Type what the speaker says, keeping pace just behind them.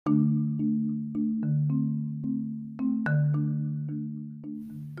Okay,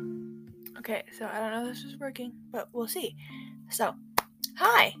 so I don't know if this is working, but we'll see. So,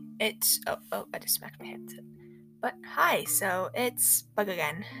 hi, I just smacked my headset. But hi, so it's Bug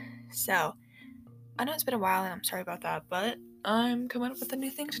again. So, I know it's been a while and I'm sorry about that, but I'm coming up with a new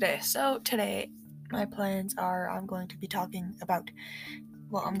thing today. So, today, my plans are I'm going to be talking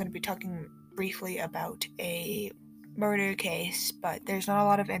briefly about a murder case, but there's not a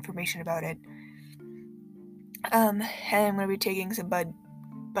lot of information about it. And I'm going to be taking some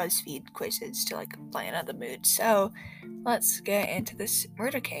BuzzFeed quizzes to lighten up the mood. So let's get into this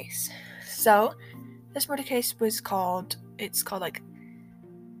murder case. So this murder case it's called the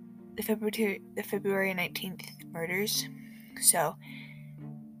February 19th murders. So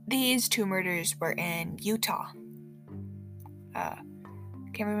these two murders were in Utah. Can't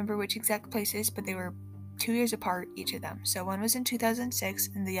remember which exact places, but they were 2 years apart, each of them. So one was in 2006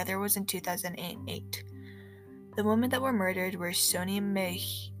 and the other was in 2008. The women that were murdered were Sony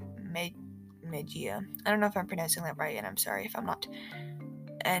Mejia. I don't know if I'm pronouncing that right, and I'm sorry if I'm not.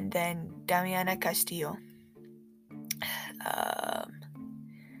 And then Damiana Castillo.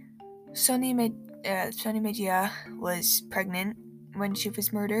 Sony Mejia was pregnant when she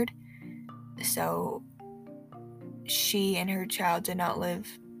was murdered, so she and her child did not live.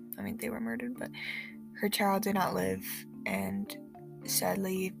 I mean, they were murdered, but her child did not live, and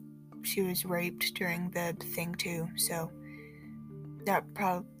sadly, she was raped during the thing too. So that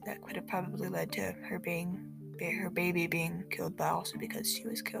could have probably led to her baby being killed, but also because she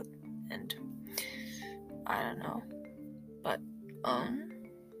was killed, and I don't know, but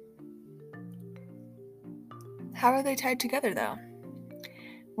how are they tied together though?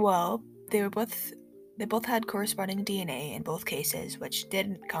 Well, they both had corresponding DNA in both cases, which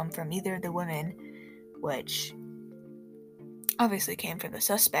didn't come from either of the women, which obviously came from the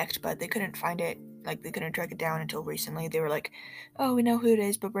suspect, but they couldn't find it. They couldn't track it down until recently. They were like, oh, we know who it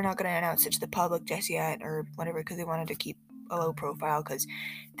is, but we're not going to announce it to the public just yet, or whatever, because they wanted to keep a low profile, because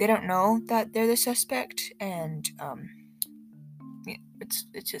they don't know that they're the suspect, and yeah, it's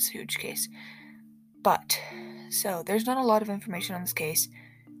just a huge case. But, so, there's not a lot of information on this case,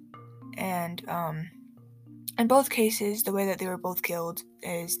 and in both cases, the way that they were both killed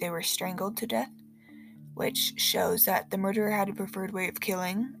is they were strangled to death, which shows that the murderer had a preferred way of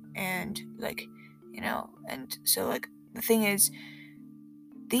killing, and and so the thing is,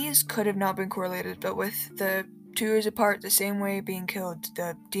 these could have not been correlated, but with the 2 years apart, the same way being killed,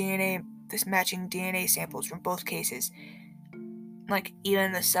 this matching DNA samples from both cases,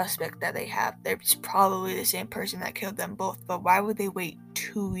 even the suspect that they have, it's probably the same person that killed them both. But why would they wait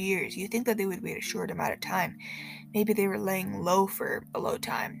 2 years? You think that they would wait a short amount of time. Maybe they were laying low for a low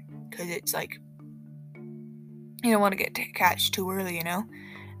time, because it's you don't want to get catched too early, And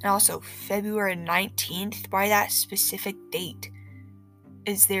also, February 19th, why that specific date?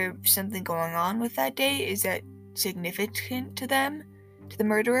 Is there something going on with that date? Is that significant to them, to the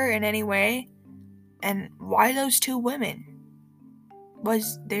murderer in any way? And why those two women?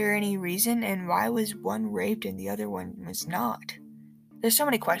 Was there any reason, and why was one raped and the other one was not? There's so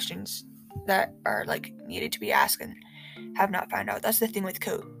many questions that are needed to be asked and have not found out. That's the thing with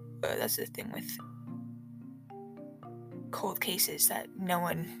cold cases, that no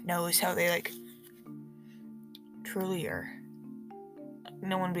one knows how they truly are.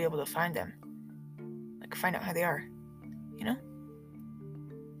 No one will be able to find them, find out how they are,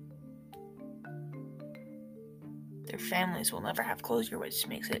 Their families will never have closure, which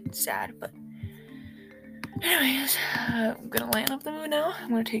makes it sad. But anyways, I'm gonna lighten up the mood now. I'm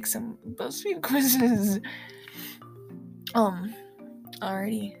gonna take some BuzzFeed quizzes.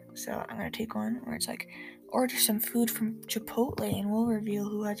 Alrighty. So I'm gonna take one where it's order some food from Chipotle and we'll reveal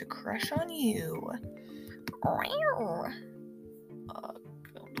who has a crush on you.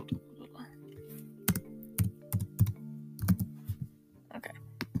 Okay.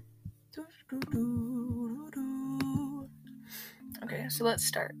 Okay, so let's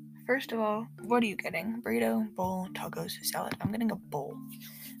start. First of all, what are you getting? Burrito, bowl, tacos, salad? I'm getting a bowl.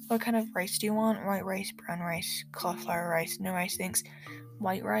 What kind of rice do you want? White rice, brown rice, cauliflower rice, no rice, thanks.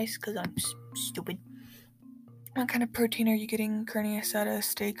 White rice, because I'm stupid. What kind of protein are you getting? Carne asada,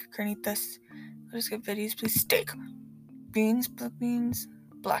 steak, carnitas? I'll just get veggies, please. Steak. Beans, black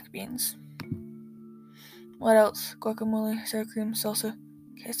beans. What else? Guacamole, sour cream, salsa,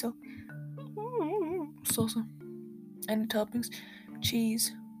 queso, salsa. Any toppings?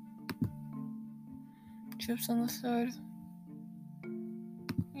 Cheese. Chips on the side.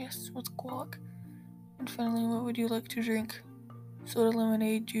 Yes, what's guac? And finally, what would you like to drink? Soda,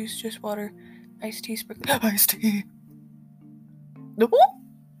 lemonade, juice, just water, iced tea, sparkling iced tea. No.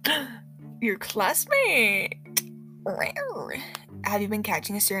 Your classmate. Have you been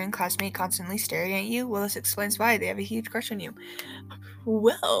catching a certain classmate constantly staring at you? Well, this explains why. They have a huge crush on you.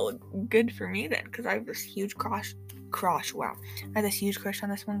 Well, good for me then, because I have this huge crush. Wow. I have this huge crush on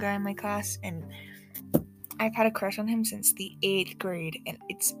this one guy in my class, and I've had a crush on him since the 8th grade, and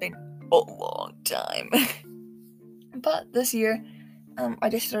it's been a long time. But this year, I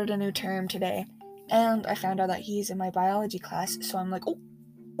just started a new term today, and I found out that he's in my biology class, so I'm like, oh,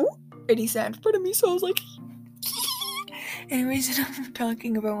 and he sat in front of me, so I was like, anyways, I'm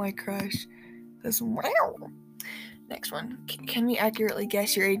talking about my crush. This wow. Next one. Can we accurately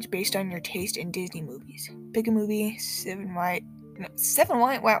guess your age based on your taste in Disney movies? Pick a movie. Seven White.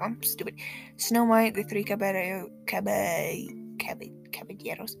 Wow, I'm stupid. Snow White, The Three Caballeros.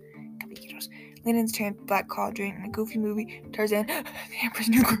 Linden's Tramp, Black Cauldron, a Goofy Movie, Tarzan, The Emperor's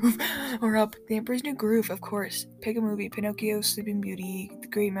New Groove, or Up, The Emperor's New Groove, of course. Pick a movie. Pinocchio, Sleeping Beauty, The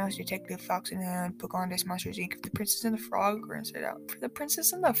Great Mouse Detective, Fox and the Hound, Pocahontas, Monsters Inc., The Princess and the Frog, or Inside Out. For The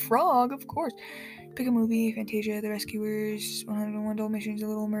Princess and the Frog, of course. Pick a movie. Fantasia, The Rescuers, 101 Dalmatians, The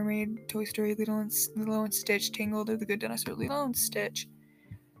Little Mermaid, Toy Story, Lilo and Stitch, Tangled, or The Good Dinosaur, Lilo and Stitch.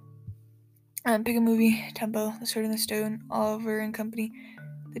 Pick a movie. Tempo, The Sword in the Stone, Oliver and Company,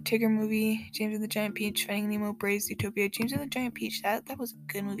 The Tigger Movie, James and the Giant Peach, Finding Nemo, Brave, Utopia, James and the Giant Peach. That was a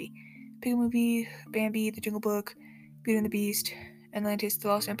good movie. Pick a movie. Bambi, The Jungle Book, Beauty and the Beast, Atlantis, The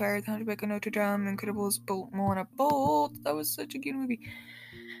Lost Empire, The Hunchback of Notre Dame, Incredibles, Moana, Bolt. That was such a good movie.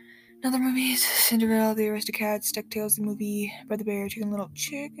 Other movies: Cinderella, The Aristocats, DuckTales, the movie, Brother Bear, Chicken Little,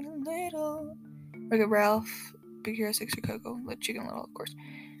 Wreck-It Ralph, Big Hero 6 or Coco, Chicken Little, of course.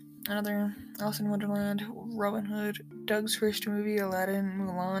 Another, Alice in Wonderland, Robin Hood, Doug's First Movie, Aladdin,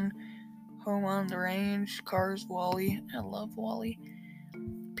 Mulan, Home on the Range, Cars, WALL-E. I love WALL-E.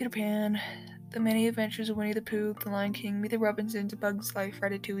 Peter Pan, The Many Adventures of Winnie the Pooh, The Lion King, Meet the Robinsons, A Bug's Life,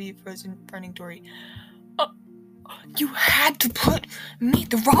 Ratatouille, Frozen, Finding Dory. You had to put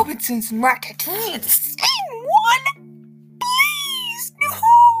Meet the Robinsons and Ratatouille in the same one! Please! No!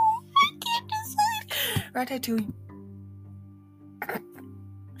 I can't decide! Ratatouille.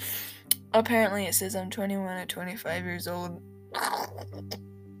 Apparently it says I'm 21 to 25 years old.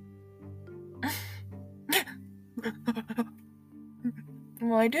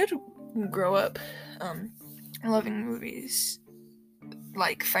 Well, I did grow up loving movies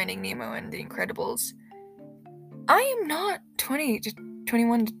like Finding Nemo and The Incredibles. I am not 21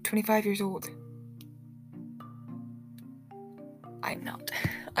 to 25 years old. I'm not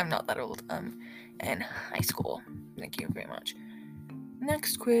that old. In high school. Thank you very much.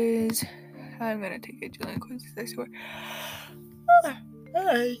 Next quiz. I'm gonna take a Julian quiz, I swear.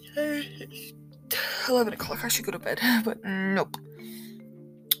 11 o'clock, I should go to bed, but nope.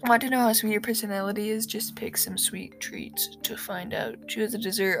 Want to know how sweet your personality is? Just pick some sweet treats to find out. Choose a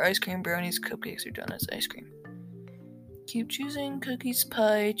dessert: ice cream, brownies, cupcakes, or donuts. Ice cream. Keep choosing: cookies,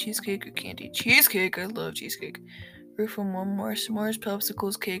 pie, cheesecake, or candy. Cheesecake, I love cheesecake. Roof from one more: s'mores,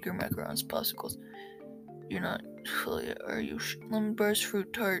 popsicles, cake, or macarons. Popsicles. You're not fully, are you? Lemon bars,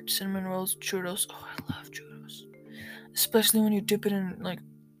 fruit tart, cinnamon rolls, churros. Oh, I love churros. Especially when you dip it in, like,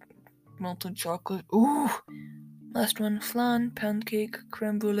 melted chocolate. Ooh! Last one: flan, pound cake,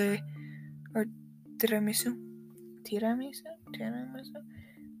 creme brulee, or tiramisu. Tiramisu?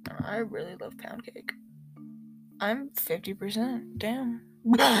 I really love pound cake. I'm 50%. Damn.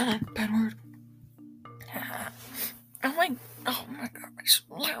 Bad word. Oh my gosh.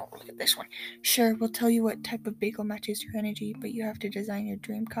 Wow, look at this one. Sure, we'll tell you what type of bagel matches your energy, but you have to design your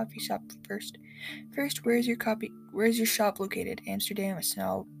dream coffee shop first. First, where's your shop located? Amsterdam, a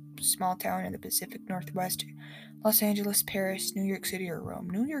small town in the Pacific Northwest. Los Angeles, Paris, New York City, or Rome?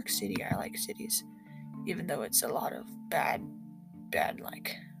 New York City. I like cities, even though it's a lot of bad,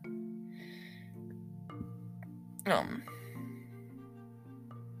 like,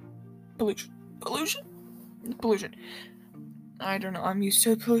 pollution. I don't know. I'm used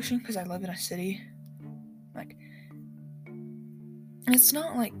to pollution because I live in a city. Like, it's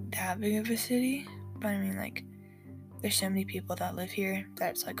not like that big of a city, but I mean, like, there's so many people that live here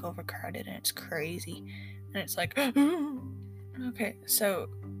that it's like overcrowded and it's crazy. And it's like, okay, so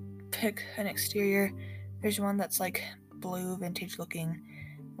pick an exterior. There's one that's like blue, vintage looking,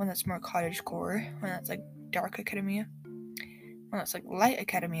 one that's more cottagecore, one that's like dark academia, one that's like light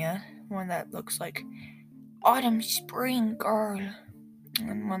academia, one that looks like autumn, spring, girl,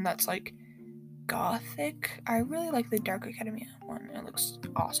 and one that's like gothic. I really like the dark academia one. It looks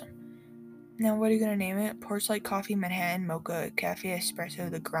awesome. Now, what are you gonna name it? Porch Light Coffee, Manhattan, Mocha, Cafe Espresso,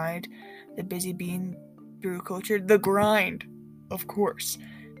 The Grind, The Busy Bean, Brew Culture, The Grind, of course.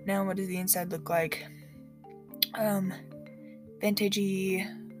 Now, what does the inside look like? Vintagey,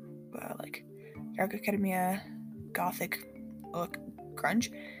 like Dark Academia, Gothic, look,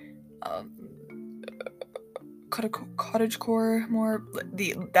 grunge, cottagecore, more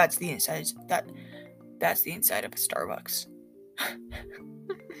that's the inside that's the inside of a Starbucks,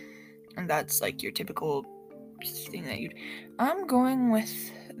 and that's like your typical thing that you'd. I'm going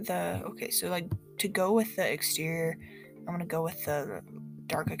with so like to go with the exterior, I'm gonna go with the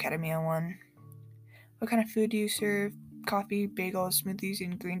Dark Academia one. What kind of food do you serve? Coffee, bagels, smoothies,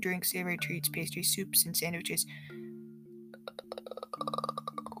 and green drinks, savory treats, pastries, soups, and sandwiches.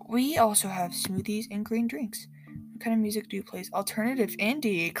 We also have smoothies and green drinks. What kind of music do you play? Alternative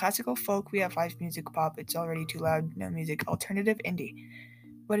indie, classical folk. We have live music, pop. It's already too loud. No music. Alternative indie.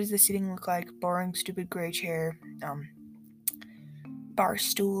 What does the seating look like? Boring, stupid gray chair. Bar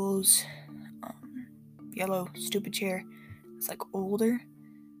stools. Yellow, stupid chair. It's like older.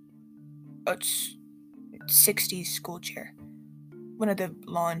 It's 60s school chair. One of the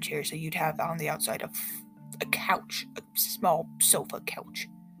lawn chairs that you'd have on the outside of a couch, a small sofa couch.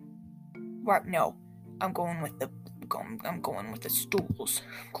 Right? No, I'm going with the stools.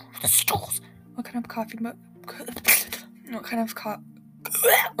 The stools. What kind of coffee? What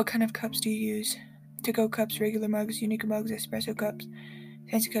kind of cups do you use? To-go cups, regular mugs, unique mugs, espresso cups,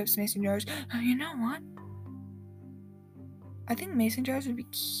 fancy cups, mason jars. You know what? I think mason jars would be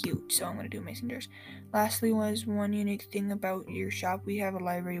cute, so I'm going to do mason jars. Lastly was one unique thing about your shop. We have a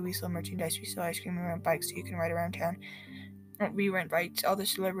library, we sell merchandise, we sell ice cream, we rent bikes so you can ride around town. We rent bikes. All the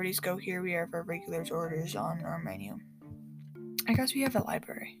celebrities go here. We have our regulars orders on our menu. I guess we have a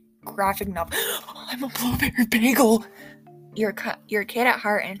library. Graphic novel. I'm a blueberry bagel. You're a kid at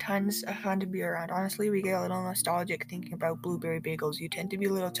heart and tons of fun to be around. Honestly, we get a little nostalgic thinking about blueberry bagels. You tend to be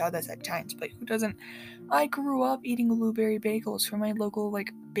a little childless at times, but who doesn't? I grew up eating blueberry bagels from my local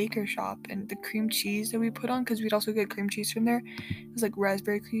baker shop, and the cream cheese that we put on, because we'd also get cream cheese from there. It was like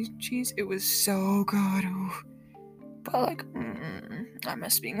raspberry cream cheese. It was so good. Ooh. But I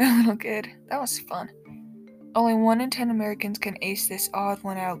miss being a little kid. That was fun. Only 1 in 10 Americans can ace this odd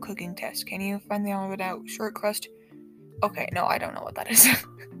one out cooking test. Can you find the odd one out short crust? Okay, no, I don't know what that is.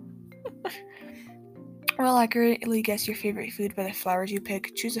 Well, accurately guess your favorite food by the flowers you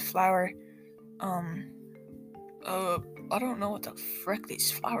pick. Choose a flower. I don't know what the frick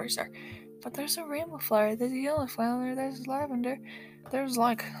these flowers are. But there's a rainbow flower, there's a yellow flower, there's lavender, there's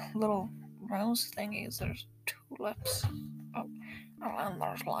little rose thingies, there's tulips. Oh, and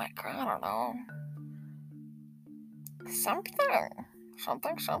there's I don't know. Something.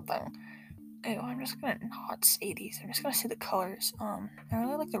 Oh, I'm just gonna not say these. I'm just gonna say the colors. I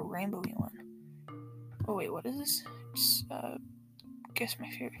really like the rainbowy one. Oh wait, what is this? Just, guess my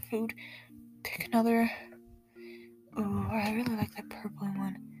favorite food. Pick another. Oh, I really like that purpley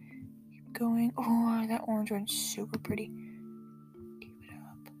one. Keep going. Oh, that orange one's super pretty. Keep it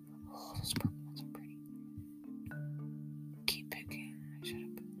up. Oh, those purple ones are pretty. Keep picking. Shut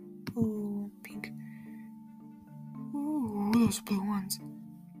up. Ooh, pink. Ooh, those blue ones.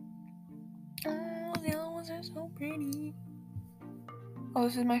 Oh, the other ones are so pretty. Oh,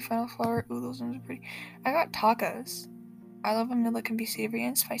 this is my final flower. Ooh, those ones are pretty. I got tacos. I love a meal that can be savory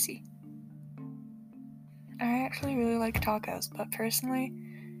and spicy. I actually really like tacos, but personally,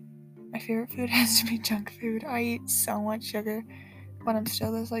 my favorite food has to be junk food. I eat so much sugar, but I'm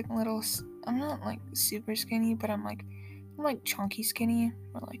still this little. I'm not super skinny, but I'm chunky skinny.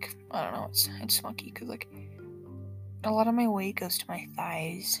 Or I don't know. It's funky because a lot of my weight goes to my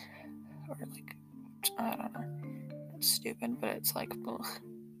thighs, or I don't know. It's stupid, but it's ugh.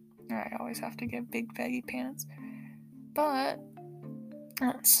 I always have to get big baggy pants, but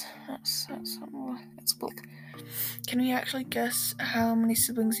that's Can we actually guess how many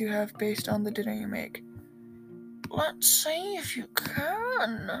siblings you have based on the dinner you make? Let's see if you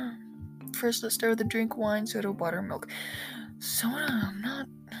can. First, let's start with a drink: wine, soda, water, milk. Soda, I'm not.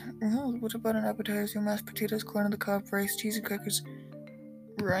 Oh, what about an appetizer? Mashed potatoes, corn on the cob, rice, cheese, and crackers.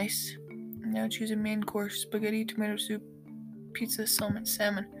 Rice. Now choose a main course: spaghetti, tomato soup, pizza, salmon.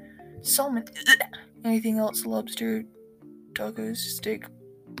 Salmon. Anything else? Lobster, tacos, steak,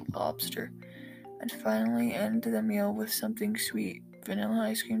 lobster. And finally end the meal with something sweet. Vanilla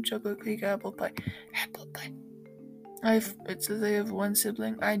ice cream, chocolate cake, apple pie. It says I have one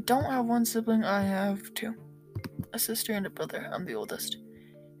sibling. I don't have one sibling, I have two. A sister and a brother. I'm the oldest.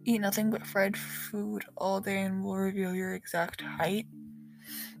 Eat nothing but fried food all day and we'll reveal your exact height.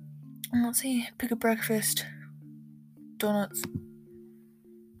 And let's see. Pick a breakfast. Donuts.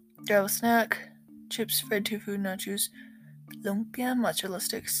 Grab a snack. Chips, fried tofu, nachos, lumpia, mozzarella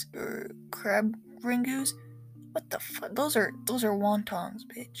sticks, or crab ringoos. What the fuck? Those are wontons,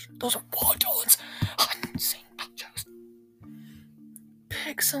 bitch. Those are wontons. I'm saying nachos.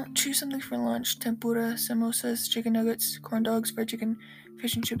 choose something for lunch. Tempura, samosas, chicken nuggets, corn dogs, fried chicken,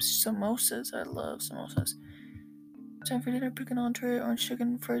 fish and chips, samosas. I love samosas. Time for dinner, pick an entree, orange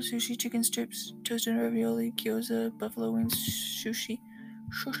chicken, fried sushi, chicken strips, toasted ravioli, gyoza, buffalo wings, sushi.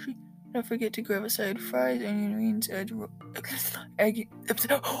 Don't forget to grab a side, fries, onion rings,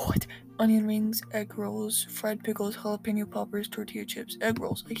 onion rings, egg rolls, fried pickles, jalapeno poppers, tortilla chips, egg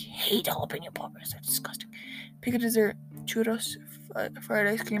rolls. I hate jalapeno poppers, they're disgusting. Pick a dessert, churros, fried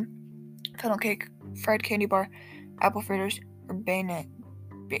ice cream, funnel cake, fried candy bar, apple fritters, or bang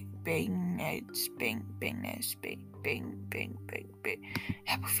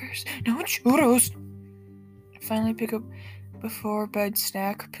apple fritters. No churros. Finally, pick up before bed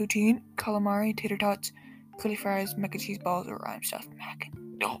snack, poutine, calamari, tater tots, curly fries, mac and cheese balls, or rhyme stuff.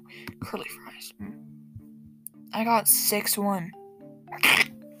 Curly fries. I got 6'1".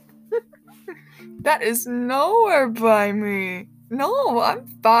 That is nowhere by me. No, I'm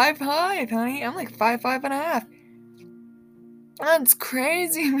 5'5", honey. I'm like 5'5.5". That's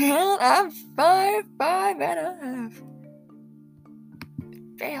crazy, man. I'm 5'5.5".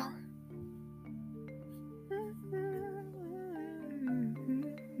 Fail.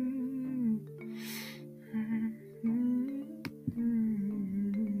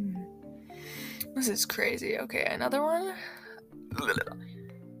 This is crazy. Okay, another one.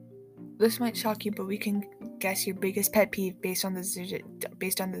 This might shock you, but we can guess your biggest pet peeve based on the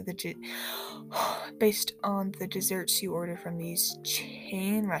desserts you order from these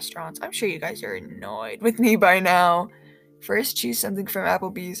chain restaurants. I'm sure you guys are annoyed with me by now. First, choose something from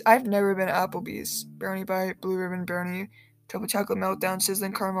Applebee's. I've never been to Applebee's. Brownie Bite, Blue Ribbon Brownie, Double Chocolate Meltdown,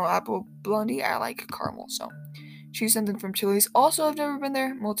 Sizzling Caramel Apple Blondie. I like caramel, so choose something from Chili's. Also, I've never been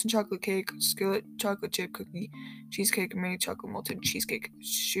there. Molten chocolate cake, skillet chocolate chip cookie, cheesecake, mini chocolate molten cheesecake.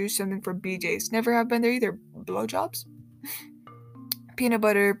 Choose something from BJ's. Never have been there either. Blowjobs? Peanut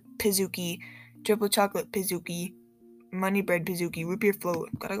butter Pizookie, triple chocolate Pizookie, money bread Pizookie, root beer float.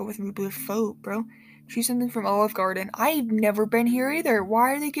 Gotta go with root beer float, bro. Choose something from Olive Garden. I've never been here either.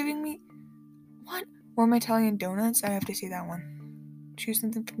 Why are they giving me... What? Warm Italian donuts? I have to see that one. Choose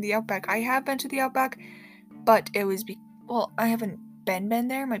something from the Outback. I have been to the Outback, but it was... I haven't been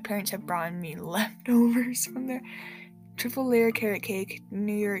there. My parents have brought me leftovers from there. Triple layer carrot cake,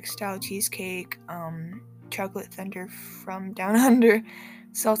 New York style cheesecake, chocolate thunder from Down Under,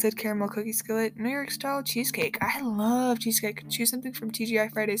 salted caramel cookie skillet, New York style cheesecake. I love cheesecake. Choose something from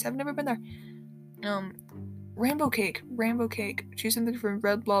TGI Fridays. I've never been there. Rainbow cake. Choose something from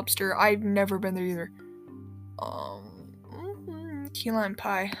Red Lobster. I've never been there either. Key lime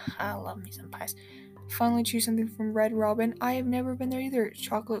pie. I love me some pies. Finally, choose something from Red Robin. I have never been there either.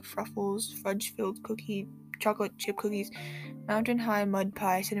 Chocolate fruffles, fudge-filled cookie, chocolate chip cookies, mountain high mud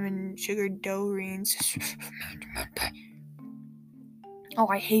pie, cinnamon sugar dough rings. Mud pie. Oh,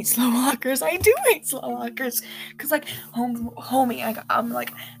 I hate slow walkers. I do hate slow walkers. Cause like, homie, I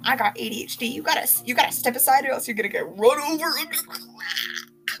got ADHD. You gotta step aside, or else you're gonna get run over.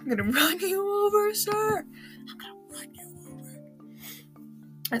 I'm gonna run you over, sir. I'm gonna run you over.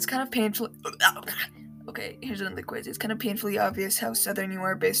 It's kind of painful. Okay, here's another quiz. It's kind of painfully obvious how southern you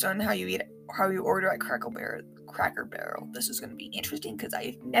are based on how you order at Cracker Barrel. This is gonna be interesting because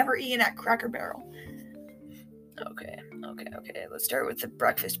I've never eaten at Cracker Barrel. Okay. Let's start with the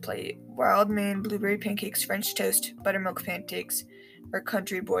breakfast plate. Wild Maine blueberry pancakes, French toast, buttermilk pancakes, or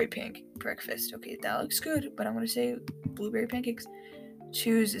country boy breakfast. Okay, that looks good, but I'm gonna say blueberry pancakes.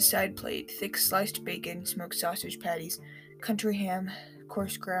 Choose a side plate. Thick sliced bacon, smoked sausage patties, country ham,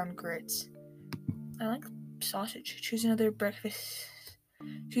 coarse ground grits. I like sausage. Choose another breakfast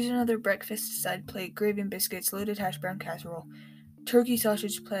side plate. Gravy and biscuits, loaded hash brown casserole, turkey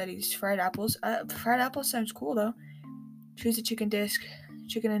sausage patties, fried apples. Fried apples sounds cool though. Choose a chicken disc,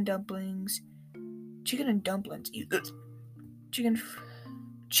 chicken and dumplings. Chicken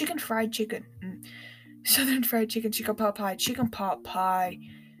fried chicken. Southern fried chicken, chicken pot pie.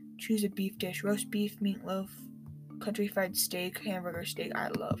 Choose a beef dish, roast beef, meatloaf, country fried steak, hamburger steak. I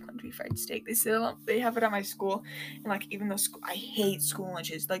love country fried steak. They have it at my school, and like even though I hate school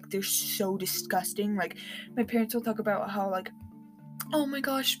lunches, like they're so disgusting. Like my parents will talk about how like, oh my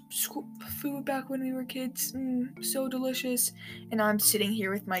gosh, school food back when we were kids, so delicious. And I'm sitting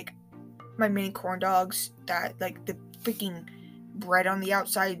here with my mini corn dogs that like the freaking bread on the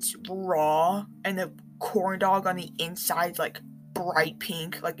outside's raw and the corn dog on the inside's like bright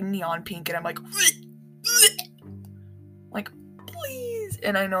pink, like neon pink, and I'm like, please.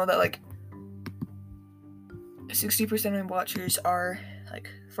 And I know that like 60% of my watchers are like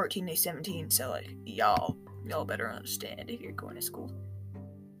 14 to 17, so like y'all better understand if you're going to school.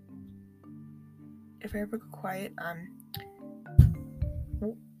 If I ever go quiet,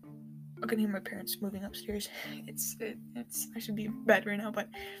 I can hear my parents moving upstairs. It's I should be in bed right now, but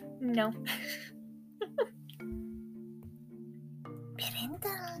no.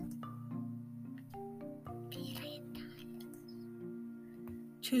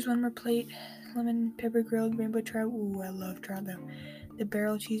 Choose one more plate. Lemon pepper grilled rainbow trout. Ooh, I love trout though. The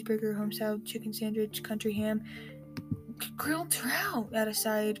barrel cheeseburger, home style chicken sandwich, country ham, grilled trout. Add a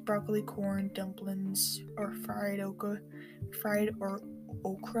side, broccoli, corn, dumplings, or fried okra.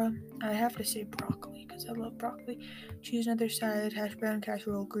 I have to say broccoli because I love broccoli. Choose another side, hash brown,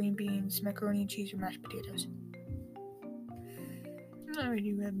 casserole, green beans, macaroni and cheese, or mashed potatoes. I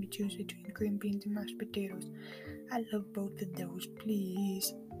already have me choose between green beans and mashed potatoes. I love both of those,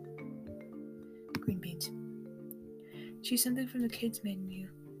 please. Green beans. Choose something from the kids' menu.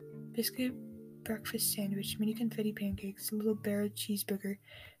 Biscuit breakfast sandwich, mini confetti pancakes, little barrel cheeseburger,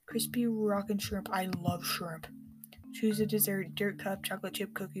 crispy rockin' shrimp. I love shrimp. Choose a dessert, dirt cup, chocolate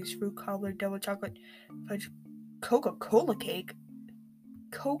chip cookies, fruit cobbler, double chocolate fudge, Coca-Cola cake.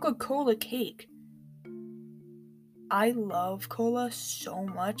 Coca-Cola cake. I love cola so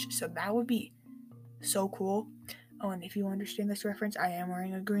much, so that would be so cool. Oh, and if you understand this reference, I am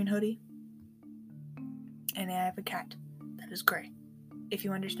wearing a green hoodie. And I have a cat that is gray. If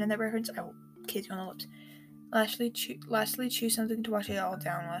you understand that reference, I will kiss you on the lips. Lastly, choose something to wash it all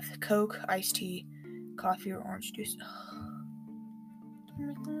down with. Coke, iced tea, coffee, or orange juice.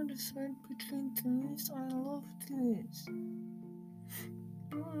 I'm going to decide between these. I love these.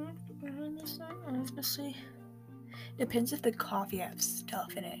 Honestly, depends if the coffee has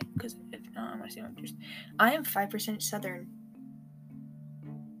stuff in it. Because if not, I'm going to say orange juice. I am 5% Southern.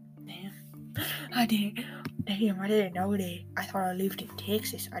 Damn. I didn't know that. I thought I lived in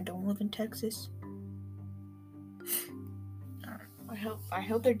Texas. I don't live in Texas. I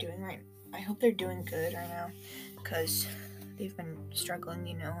hope they're doing right. I hope they're doing good right now, because they've been struggling,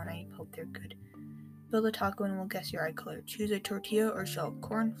 and I hope they're good. Build a taco and we'll guess your eye color. Choose a tortilla or shell,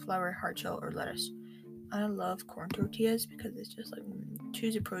 corn, flour, hard shell, or lettuce. I love corn tortillas because it's just like,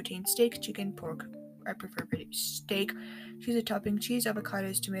 choose a protein, steak, chicken, pork. I prefer steak. Choose a topping, cheese,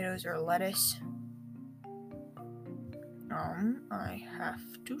 avocados, tomatoes, or lettuce. I have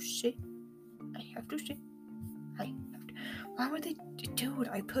to say. Why would they, dude?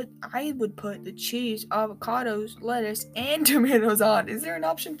 I would put the cheese, avocados, lettuce, and tomatoes on. Is there an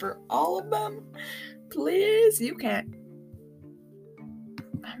option for all of them? Please, you can't.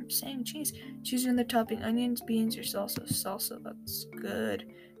 I'm saying cheese. Choose another topping: onions, beans, or salsa. Salsa, that's good.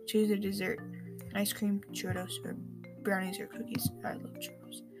 Choose a dessert: ice cream, churros, or brownies or cookies. I love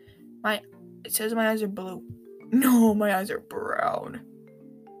churros. It says my eyes are blue. No, my eyes are brown.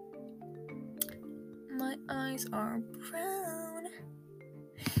 My eyes are brown.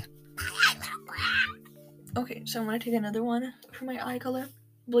 Okay, so I'm going to take another one for my eye color.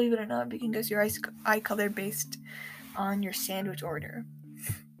 Believe it or not, you can guess your eye color based on your sandwich order.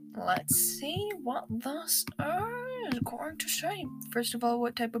 Let's see what this is going to say. First of all,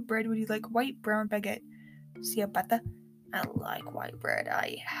 what type of bread would you like? White, brown, baguette, ciabatta. I like white bread,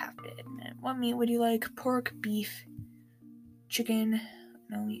 I have to admit. What meat would you like? Pork, beef, chicken.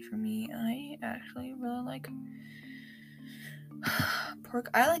 No meat for me. I actually really like pork.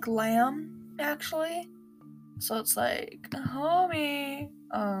 I like lamb, actually. So it's like, homie,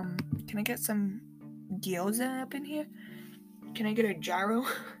 can I get some gyoza up in here? Can I get a gyro?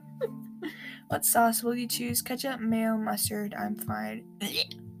 What sauce will you choose? Ketchup, mayo, mustard. I'm fine.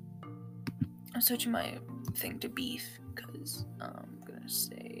 I'm switching my thing to beef because I'm gonna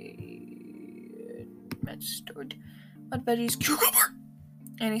say mustard. What veggies? Cucumber.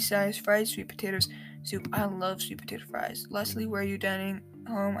 Any size. Fries, sweet potatoes, soup. I love sweet potato fries. Leslie, where are you dining?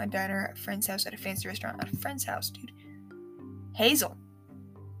 Home, a diner, at a friend's house, at a fancy restaurant. At a friend's house, dude. Hazel.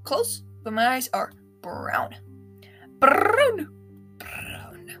 Close, but my eyes are brown. Brown.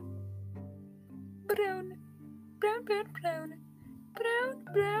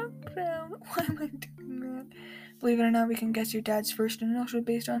 Why am I doing that? Believe it or not, we can guess your dad's first initial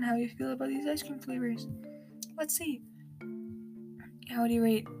based on how you feel about these ice cream flavors. Let's see. How do you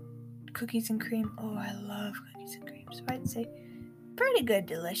rate cookies and cream? Oh, I love cookies and cream. So I'd say pretty good,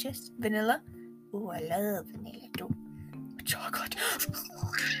 delicious. Vanilla. Oh, I love vanilla too. Chocolate.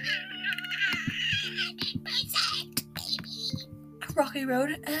 Rocky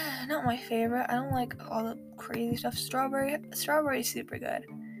Road, not my favorite. I don't like all the crazy stuff. Strawberry is super good.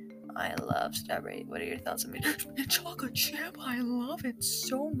 I love strawberry. What are your thoughts on mint chocolate chip? I love it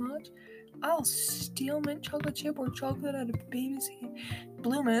so much. I'll steal mint chocolate chip or chocolate out of a baby's hand.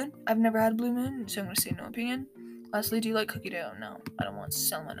 Blue Moon. I've never had Blue Moon, so I'm gonna say no opinion. Lastly, do you like cookie dough? No, I don't want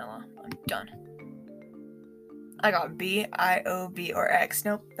salmonella. I'm done. I got B, I, O, B, or X.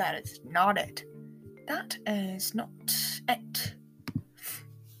 Nope, that is not it. That is not it.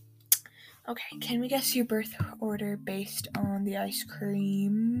 Okay, can we guess your birth order based on the ice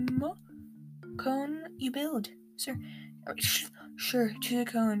cream cone you build? Sir, sure, choose a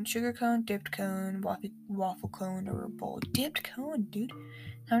cone. Sugar cone, dipped cone, waffle cone, or a bowl. Dipped cone, dude.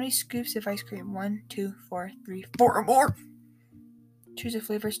 How many scoops of ice cream? 1, 2, 4, 3, 4 or more. Choose a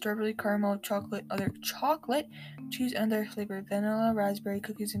flavor: strawberry, caramel, chocolate, other chocolate. Choose another flavor: vanilla, raspberry,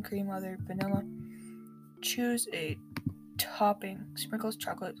 cookies and cream, other vanilla. Choose a topping: sprinkles,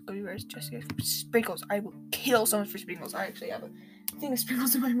 chocolate, gummy bears, Jessica. Sprinkles. I will kill someone for sprinkles. I actually have a thing of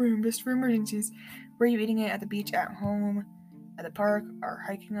sprinkles in my room just for emergencies. Were you eating it at the beach, at home, at the park, or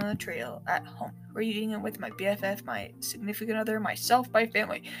hiking on a trail? At home. Were you eating it with my BFF, my significant other, myself, my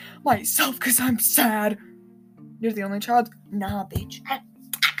family? Myself, because I'm sad. You're the only child? Nah, bitch.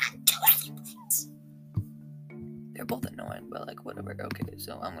 They're both annoying, but like, whatever. Okay,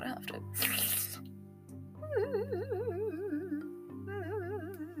 so I'm gonna have to.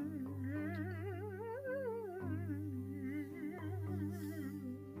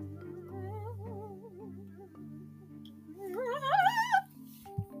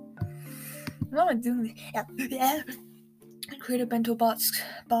 What am I doing? Yeah. Create a bento box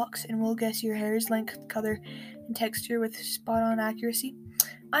and we'll guess your hair's length, color, and texture with spot-on accuracy.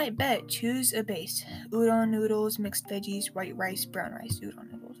 I bet. Choose a base: udon noodles, mixed veggies, white rice, brown rice.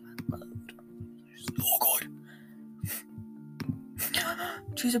 Udon noodles. I love udon noodles. So good.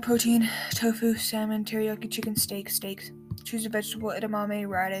 Choose a protein: tofu, salmon, teriyaki chicken, steaks. Choose a vegetable: edamame,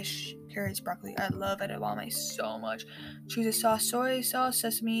 radish, carrots, broccoli. I love edamame so much. Choose a sauce: soy sauce,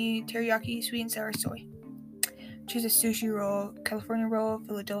 sesame, teriyaki, sweet and sour soy. Choose a sushi roll: California roll,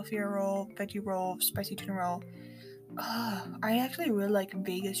 Philadelphia roll, veggie roll, spicy tuna roll. I actually really like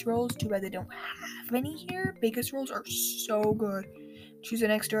Vegas rolls. Too bad they don't have any here. Vegas rolls are so good. Choose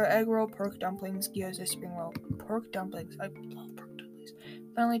an extra: egg roll, pork dumplings, gyoza, spring roll. Pork dumplings. I love pork dumplings.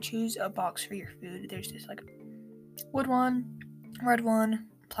 Finally, choose a box for your food. There's this like wood one, red one,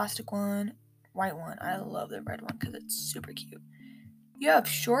 plastic one, white one. I love the red one because it's super cute. You have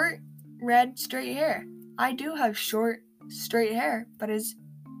short, red, straight hair. I do have short, straight hair, but it's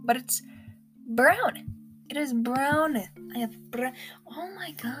brown. It is brown. I have brown. Oh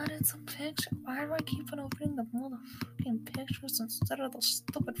my god, it's a picture. Why do I keep on opening the motherfucking pictures instead of the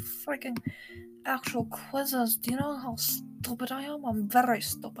stupid freaking actual quizzes? Do you know how stupid I am? I'm very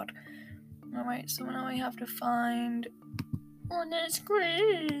stupid. Alright, so now I have to find... Oh, there's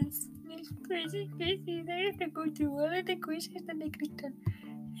quiz. There's quizzes. I have to go through all of the quizzes that I get done.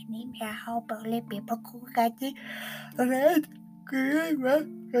 Name your how only people who got the red.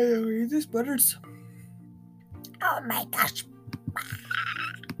 This butters. Oh my gosh.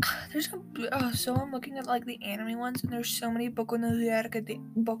 There's so I'm looking at like the anime ones, and there's so many Boku no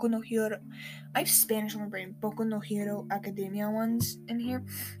Hero. I have Spanish in my brain. Boku no Hero Academia ones in here.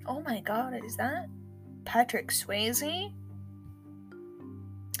 Oh my god, is that Patrick Swayze?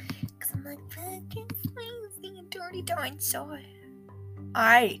 Cause I'm like Patrick Swayze and Dirty Dinosaur.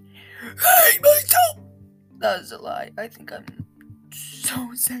 I hate myself. That was a lie. I think I'm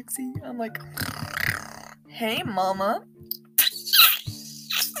so sexy. I'm like, hey, mama.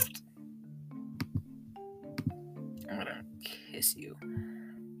 I'm gonna kiss you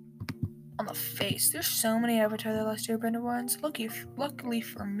on the face. There's so many Avatar: The Last Airbender ones. Luckily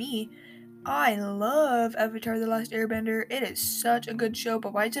for me, I love Avatar: The Last Airbender. It is such a good show,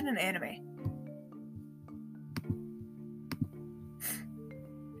 but why is it an anime?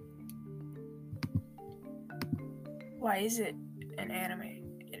 Why is it an anime?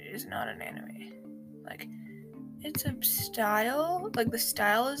 It is not an anime. Like, it's a style. Like, the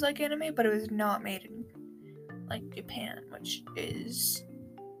style is like anime, but it was not made in, like, Japan, which is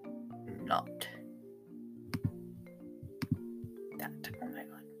not that. Oh my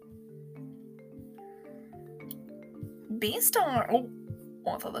god. Beastar! Oh,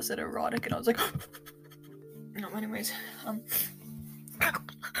 I thought that said erotic, and I was like, no, anyways,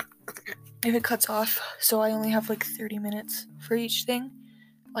 if it cuts off, so I only have like 30 minutes for each thing,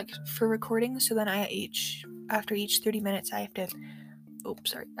 like for recording, so then after each 30 minutes, I have to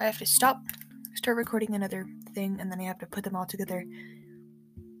start recording another thing, and then I have to put them all together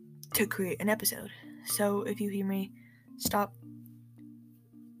to create an episode. So if you hear me stop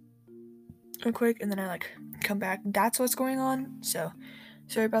real quick, and then I like come back, that's what's going on, so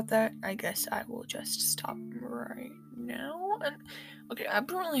sorry about that. I guess I will just stop right now. And okay, I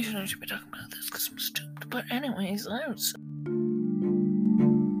probably shouldn't be talking about this because I'm stupid. But anyways,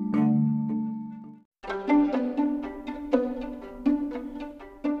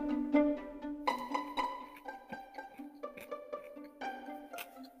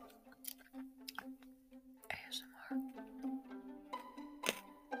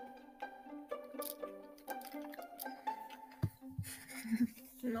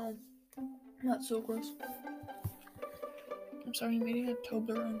 No, not so gross. I'm sorry, I'm eating a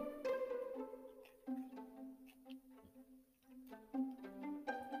Toblerone.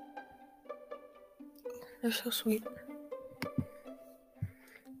 They're so sweet.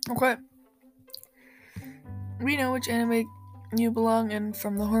 Okay. We know which anime you belong in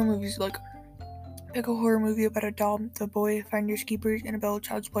from the horror movies you like. Pick a horror movie about a doll, the boy, Finders Keepers, Annabelle,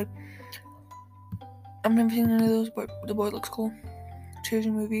 Child's Play. I've never seen any of those, but the boy looks cool. Choose a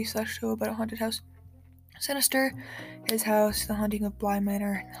movie / show about a haunted house. Sinister, His House, The Haunting of Bly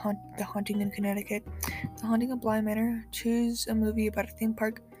Manor, The Haunting in Connecticut, The Haunting of Bly Manor. Choose a movie about a theme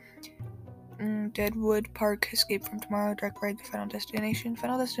park. Deadwood Park, Escape from Tomorrow, Dark Ride, The Final Destination.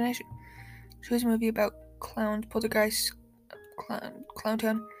 Choose a movie about clowns, Poltergeist, Clown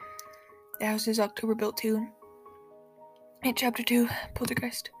Town. The House is October Built 2. It Chapter 2,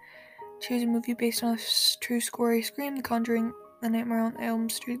 Poltergeist. Choose a movie based on a true story. Scream, The Conjuring, The Nightmare on Elm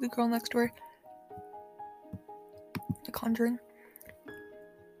Street, The Girl Next Door. The Conjuring.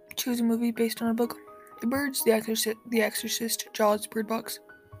 Choose a movie based on a book. The Birds, The Exorcist, Jaws, Bird Box.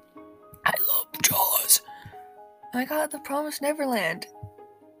 I love Jaws. I got The Promised Neverland.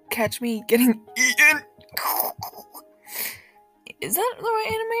 Catch me getting eaten. Is that the right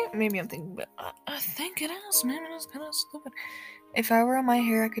anime? Maybe I'm thinking, but I think it is. Maybe it's kind of stupid. If I were a My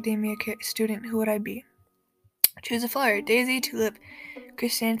Hero Academia student, who would I be? Choose a flower. Daisy, tulip,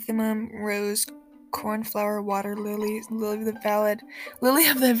 chrysanthemum, rose, cornflower, water lily, lily of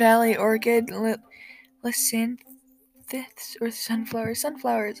the valley, orchid, lysanthids, or sunflowers.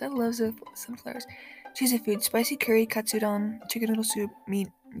 I love sunflowers. Choose a food. Spicy curry, katsudon, chicken noodle soup, meat,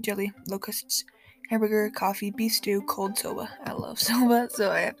 jelly, locusts, hamburger, coffee, beef stew, cold soba. I love soba,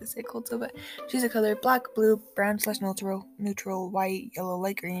 so I have to say cold soba. Choose a color. Black, blue, brown / neutral, white, yellow,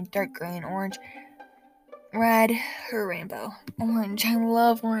 light green, dark green, orange, red, or rainbow. Orange. I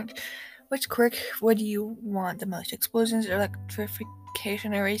love orange. Which quirk would you want the most? Explosions,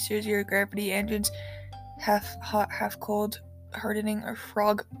 electrification, erasers, zero gravity, engines, half hot, half cold, hardening, or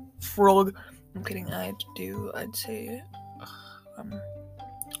frog. I'm kidding. I'd say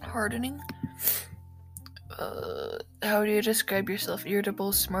hardening. How do you describe yourself?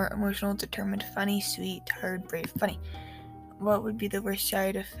 Irritable, smart, emotional, determined, funny, sweet, tired, brave, funny. What would be the worst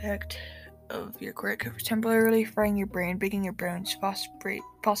side effect of your quirk? Temporarily frying your brain, breaking your bones,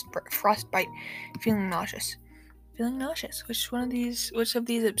 frostbite, feeling nauseous. Which of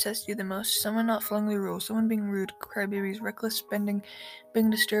these obsessed you the most? Someone not following the rules, someone being rude, crybabies, reckless spending, being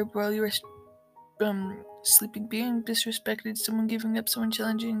disturbed while you were sleeping, being disrespected, someone giving up, someone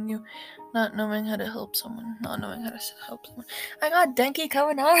challenging you, not knowing how to help someone. I got Denki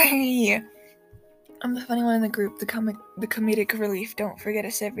Kaminari! I'm the funny one in the group, the comedic relief. Don't forget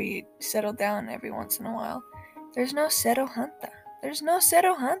to settle down every once in a while. There's no Seto Hanta. I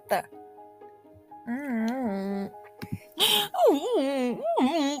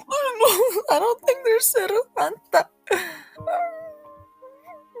don't think there's Seto Hanta.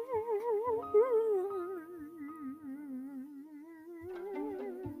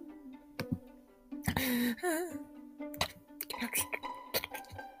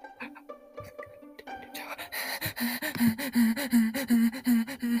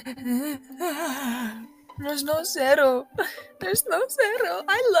 There's no Zero.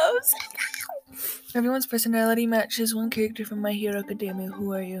 I love Zero. Everyone's personality matches one character from My Hero Academia.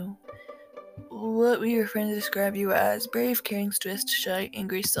 Who are you? What will your friends describe you as? Brave, caring, stressed, shy,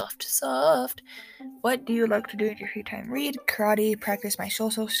 angry, soft. What do you like to do in your free time? Read, karate, practice my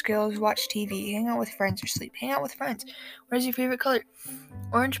social skills, watch TV, hang out with friends, or sleep. Hang out with friends. What is your favorite color?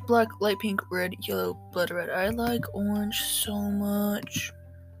 Orange, black, light pink, red, yellow, blood red. I like orange so much.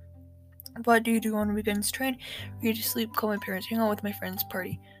 What do you do on weekends? Train, read, sleep, call my parents, hang out with my friends,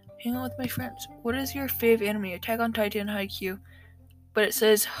 party. Hang out with my friends. What is your fave anime? Attack on Titan, Haikyuu. But it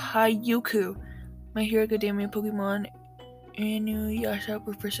says Hayuku. My Hero Academia, Pokemon, Inuyasha,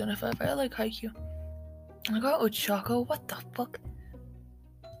 or Persona 5. I like Haikyuu. I got Ochako. What the fuck?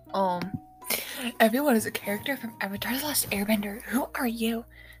 Everyone is a character from Avatar: The Last Airbender. Who are you?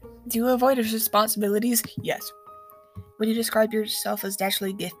 Do you avoid his responsibilities? Yes. Would you describe yourself as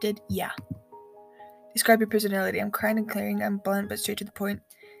naturally gifted? Yeah. Describe your personality. I'm kind and caring. I'm blunt but straight to the point.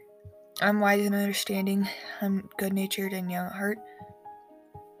 I'm wise and understanding. I'm good-natured and young at heart.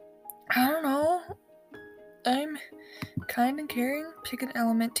 I don't know. I'm kind and caring. Pick an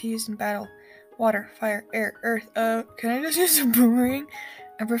element to use in battle. Water, fire, air, earth. Can I just use a boomerang?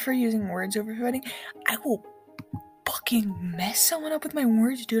 I prefer using words over fighting. I will fucking mess someone up with my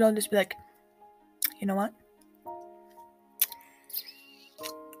words, dude. I'll just be like, you know what?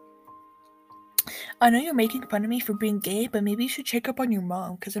 I know you're making fun of me for being gay, but maybe you should check up on your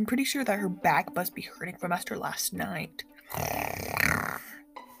mom, because I'm pretty sure that her back must be hurting from after last night.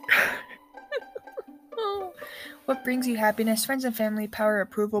 Oh, what brings you happiness? Friends and family, power,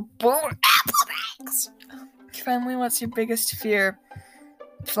 approval, boom, family, what's your biggest fear?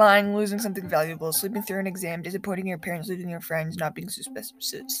 Flying, losing something valuable, sleeping through an exam, disappointing your parents, losing your friends, not being successful.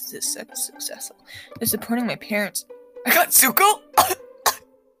 Disappointing my parents. I got Zuko!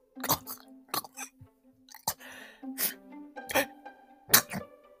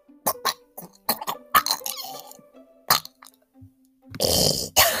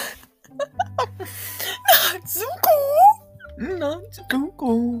 Not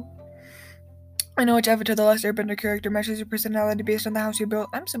Zuko. I know which Avatar The Last Airbender character matches your personality based on the house you built.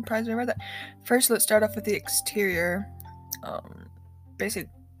 I'm surprised I read that. First, let's start off with the exterior. Basic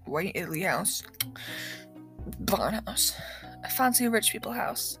white Italy house. Barn house. A fancy rich people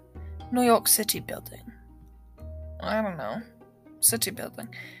house. New York City building. I don't know. City building.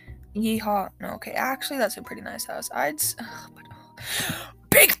 Yeehaw. No, okay. Actually, that's a pretty nice house.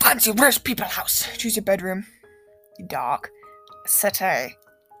 Big fancy rich people house. Choose your bedroom. Dark. City.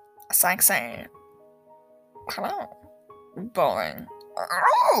 Sang. Hello. Boring.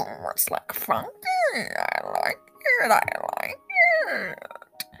 Oh, it's like funky. I like it.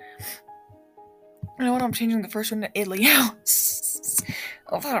 You know what? I'm changing the first one to Italy house.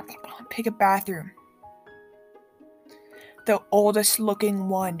 Pick a bathroom. The oldest looking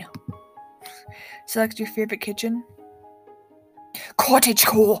one. Select your favorite kitchen.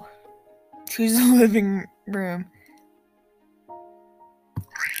 Cottagecore. Choose the living room.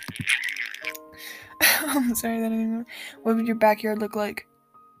 I'm sorry that anymore. What would your backyard look like?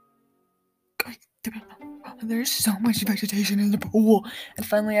 There's so much vegetation in the pool. And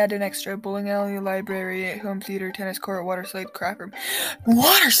finally add an extra bowling alley, library, home theater, tennis court, water slide, craft room.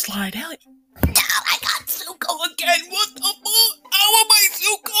 Water slide? Hell yeah. I got Zuko again. What the fuck? How am I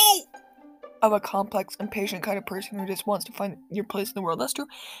Zuko? I'm a complex, impatient kind of person who just wants to find your place in the world. That's true.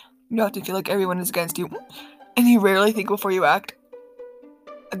 You often feel like everyone is against you. And you rarely think before you act.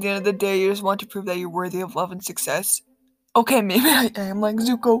 At the end of the day, you just want to prove that you're worthy of love and success. Okay, maybe I am like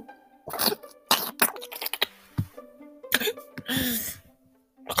Zuko.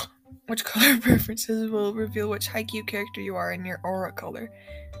 Which color preferences will reveal which Haikyuu character you are in your aura color.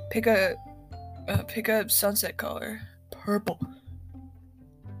 Pick a sunset color. Purple.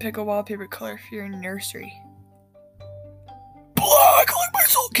 Pick a wallpaper color for your nursery. Black, like my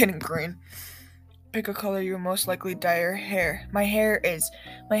soul. Kidding, green. Pick a color you will most likely dye your hair. My hair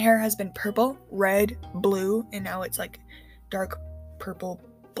has been purple, red, blue, and now it's like dark purple,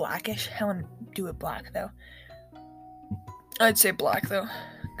 blackish. I want to do it black though. I'd say black though,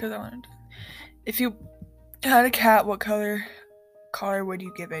 because I wanted to. If you had a cat, what color would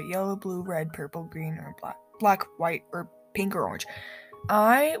you give it? Yellow, blue, red, purple, green, or black? Black, white, or pink or orange?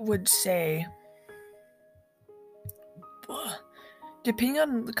 I would say, depending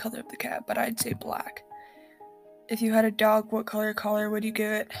on the color of the cat, but I'd say black. If you had a dog, what color would you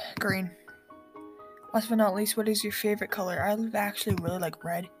give it? Green. Last but not least, what is your favorite color? I actually really like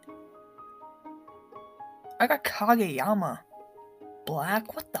red. I got Kageyama.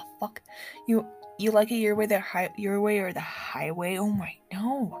 Black? What the fuck? You like it your way or the highway? Oh my,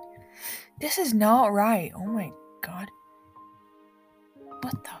 no. This is not right. Oh my god.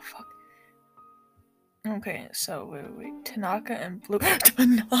 What the fuck? Okay, so wait. Tanaka and Blue.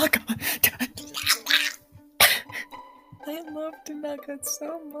 Tanaka! I love Tanaka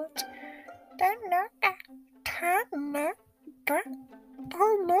so much.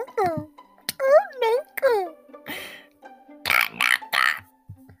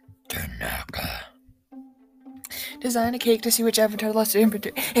 Tanaka. Design a cake to see which Avatar The Last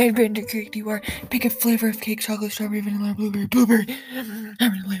Airbender cake you are. Pick a flavor of cake: chocolate, strawberry, vanilla, blueberry. How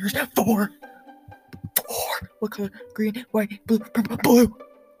many layers? 4. What color? Green, white, blue, purple, blue.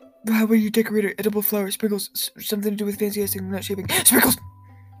 How will you decorate it? Edible flowers, sprinkles, something to do with fancy icing, nut shaping. Sprinkles!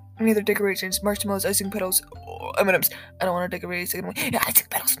 Any other decorations? Marshmallows, icing petals, M&Ms. I don't want to decorate icing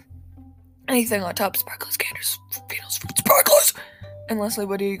petals. Anything on top, sparkles, candles, candles, fruit, sparkles! And lastly,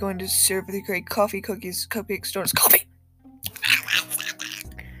 what are you going to serve with your cake? Coffee, cookies, cupcakes, donuts, coffee!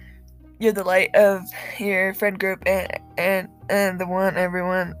 You're the light of your friend group and the one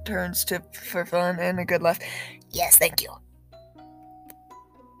everyone turns to for fun and a good laugh. Yes, thank you.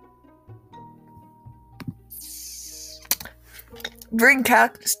 Bring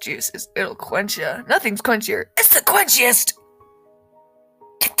cactus juice. It'll quench ya. Nothing's quenchier. It's the quenchiest!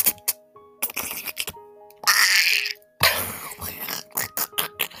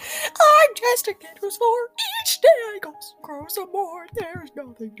 I'm just a kid who's 4 each day goes grow some more. There's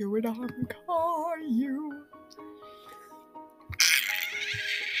nothing to it. I'm Caillou.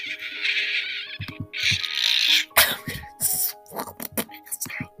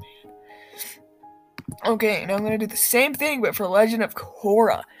 Okay, now I'm gonna do the same thing, but for Legend of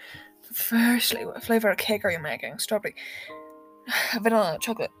Korra. Firstly, what flavor of cake are you making? Strawberry, vanilla,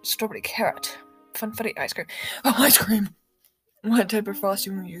 chocolate, strawberry, carrot, funfetti, ice cream. Oh, ice cream! What type of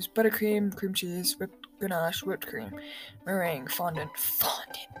frosting will you use? Buttercream, cream cheese, whipped ganache, whipped cream, meringue, fondant.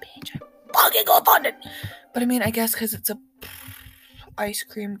 Fondant, bitch. I fucking go fondant! But I mean, I guess because it's a ice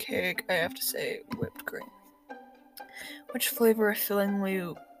cream cake, I have to say whipped cream. Which flavor of filling will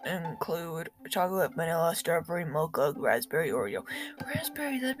you include? Chocolate, vanilla, strawberry, mocha, raspberry, Oreo.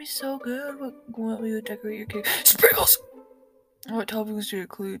 Raspberry, that'd be so good. What will you decorate your cake? Sprinkles! What toppings do you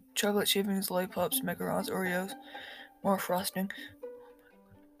include? Chocolate shavings, lollipops, macarons, Oreos, more frosting.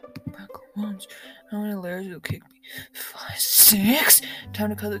 Macarons. How many layers will cake be? 5, 6. Time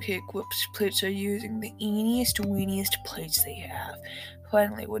to cut the cake. Which plates are you using? The eeniest, weeniest plates they have.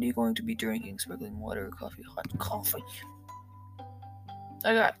 Finally, what are you going to be drinking? Sparkling water, coffee, hot coffee.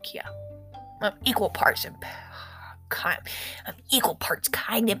 I got yeah. I'm equal parts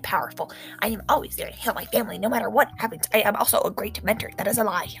kind and powerful. I am always there to help my family no matter what happens. I am also a great mentor. That is a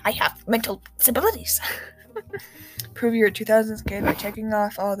lie. I have mental disabilities. Prove you're a 2000s kid by checking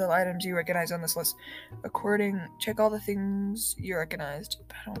off all the items you recognize on this list. Check all the things you recognized.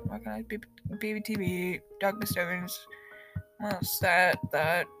 I don't recognize Baby TV, Dr. Stevens. What's that?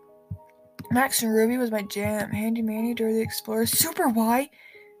 Max and Ruby was my jam. Handy Manny, Dora the Explorer, Super Y,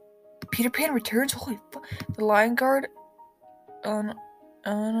 Peter Pan Returns. Holy fuck! The Lion Guard, Elena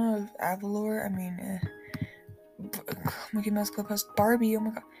of Avalor. Mickey Mouse Clubhouse, Barbie. Oh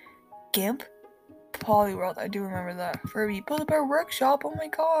my god, Gimp, Poliworld. I do remember that. Furby, Build-A-Bear Workshop. Oh my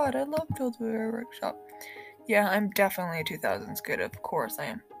god, I love Build-A-Bear Workshop. Yeah, I'm definitely a 2000s kid. Of course I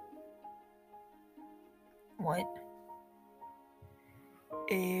am. What?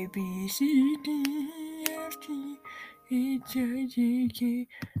 A, B, C, D, F, G, H, I, J, K.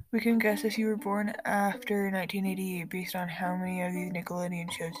 We can guess if you were born after 1988 based on how many of these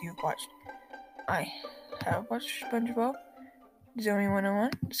Nickelodeon shows you've watched. I have watched SpongeBob. Zoe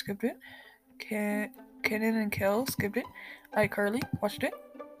 101, skipped it. Kenan and Kel, skipped it. iCarly, watched it.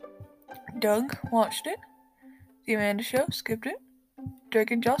 Doug, watched it. The Amanda Show, skipped it.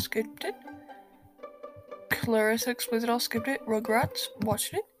 Drake and Josh, skipped it. Clarissa Explains It All, skipped it. Rugrats,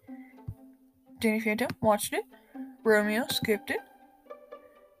 watched it. Danny Phantom, watched it. Romeo, skipped it.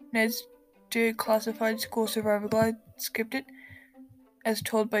 Ned's Declassified School Survival Guide, skipped it. As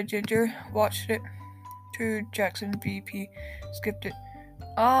Told by Ginger, watched it. To Jackson VP, skipped it.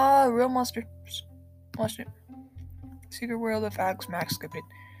 Real Monsters, watched it. Secret World of Alex Max, skipped it.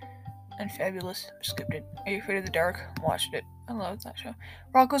 And Fabulous, skipped it. Are You Afraid of the Dark, watched it. I love that show.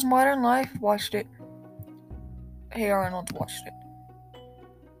 Rocko's Modern Life, watched it. Hey Arnold, watched it.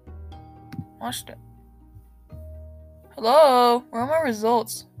 Watched it. Hello? Where are my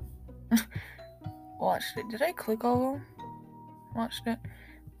results? Watched it. Did I click all of them? Watched it.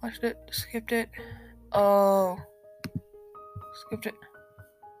 Watched it. Skipped it. Oh. Skipped it.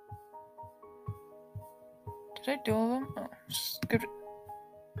 Did I do all of them? Oh, skipped it.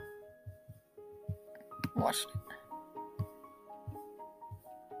 Watched it.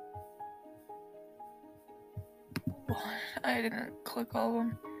 I didn't click all of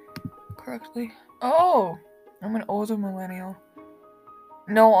them correctly. Oh! I'm an older millennial.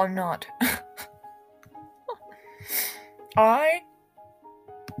 No, I'm not. I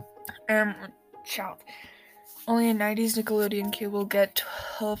am a child. Only a 90s Nickelodeon kid will get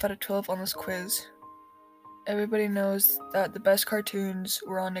 12 out of 12 on this quiz. Everybody knows that the best cartoons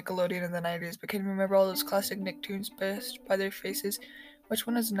were on Nickelodeon in the 90s, but can you remember all those classic Nicktoons best by their faces? Which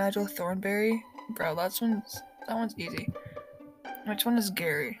one is Nigel Thornberry? Bro, that one's easy. Which one is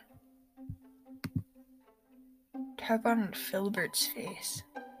Gary? Tap on Filbert's face.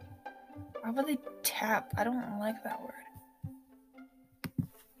 Why would they tap? I don't like that word.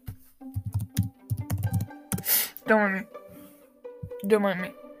 Don't mind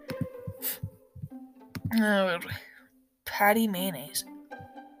me. Patty Mayonnaise.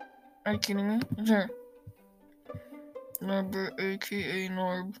 Are you kidding me? Sure. Norbert, aka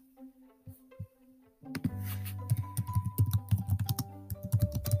Norb.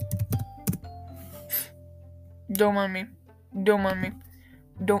 Don't mind me.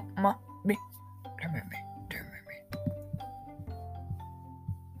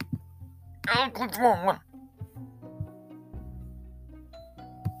 I'll click the wrong one.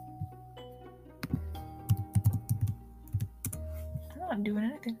 I'm not doing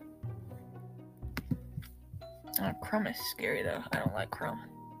anything. Crumb is scary though. I don't like Crumb.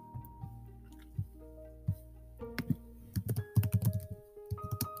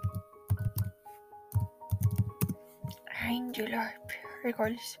 Angela,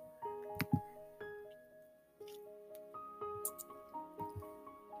 regardless.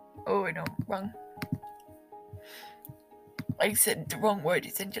 Oh, no, wrong. I said the wrong word.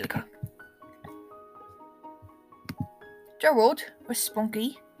 It's Angelica. Gerald was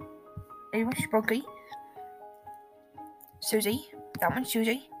Spunky. Everyone's Spunky. Susie. That one's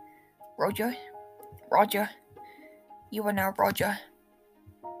Susie. Roger. Roger. You are now Roger.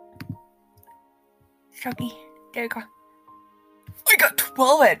 Chucky. There you go. I got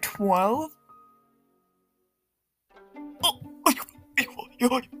 12 at 12?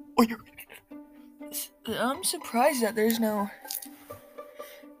 I'm surprised that there's no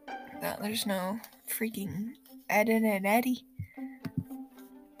freaking Ed and Eddie.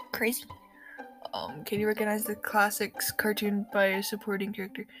 Crazy. Can you recognize the classics cartoon by a supporting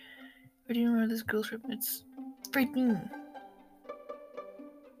character? What do you remember this girl's from? It's freaking.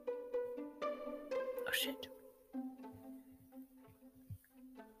 Oh shit.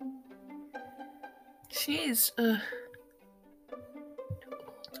 She's too old,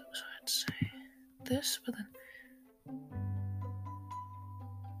 so I'd say this, but then.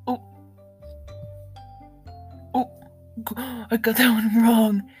 I got that one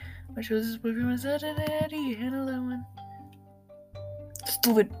wrong. My choice boyfriend was Ed and Eddie. I know that one.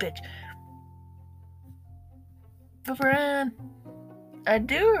 Stupid bitch. Fran. I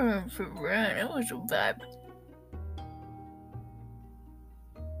do remember Fran. It was a vibe.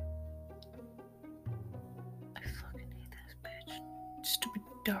 I fucking hate this bitch. Stupid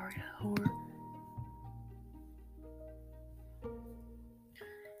Daria whore.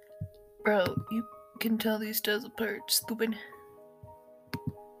 Bro, you can tell these styles apart. Stupid.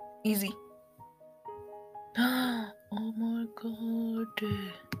 Easy. Oh my god.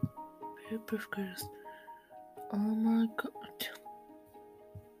 Paper's. Oh my god.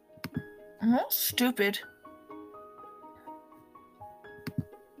 I'm all stupid.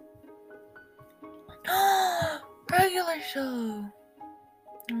 Regular show.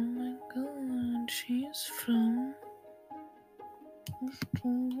 Oh my god. She's from.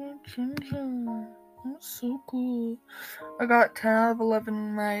 That's so cool. I got 10 out of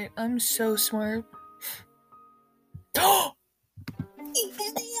 11 right. I'm so smart. How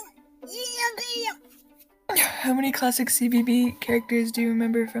many classic CBB characters do you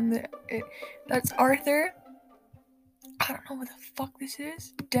remember from that's Arthur. I don't know what the fuck this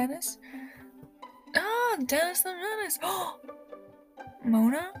is. Dennis. Dennis the Menace.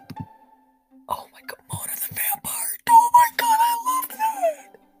 Mona. Oh my god, Mona the Vampire. Oh my god, I love that.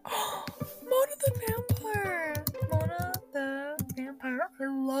 Mona the Vampire. Mona the Vampire. I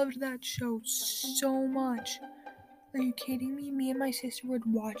loved that show so much. Are you kidding me? Me and my sister would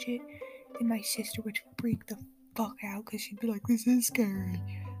watch it, and my sister would freak the fuck out because she'd be like, "This is scary."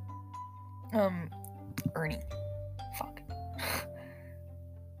 Ernie. Fuck.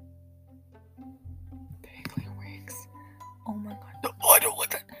 Piggly Wigs. Oh my god. No, I don't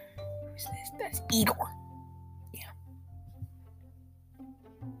want that. Who's this? That's Igor. Yeah.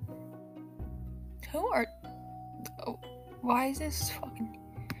 Who are... Oh, why is this fucking...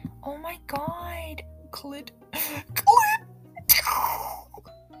 Oh my god. Clit.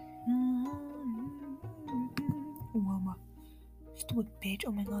 Mama. Stupid bitch.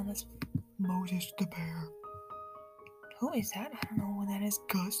 Oh my god, that's Moses the Bear. Who is that? I don't know who that is.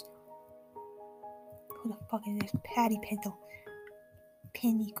 Gus. Who the fuck is this? Patty Pencil.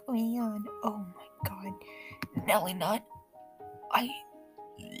 Penny Crayon. Oh my god. Nelly Nut.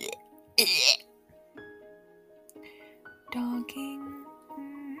 Dogging.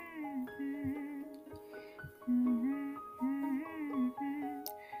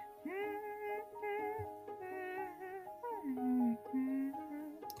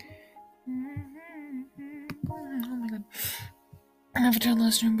 Oh my god. Avatar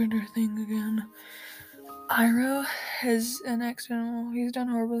Last Airbender thing again. Iroh has an external. He's done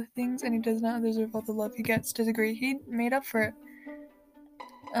horrible things and he does not deserve all the love he gets. Disagree. He made up for it.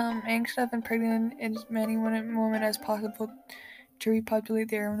 Aang should have been pregnant as many women as possible to repopulate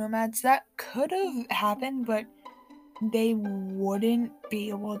the Arrow Nomads. That could have happened, but they wouldn't be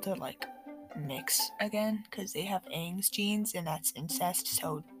able to, like, mix again because they have Aang's genes and that's incest,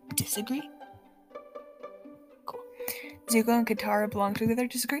 so disagree. Cool. Zuko and Katara belong together.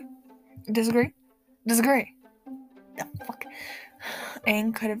 Disagree? Disagree? Disagree. The fuck?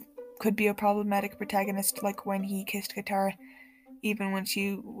 Aang could be a problematic protagonist, like when he kissed Katara, even when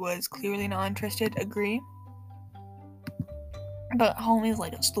she was clearly not interested. Agree. But homie's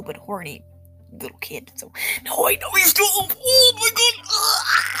like a stupid horny little kid. So no, I know he's too old. Oh my god.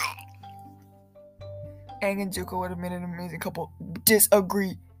 Aang and Zuko would have made an amazing couple.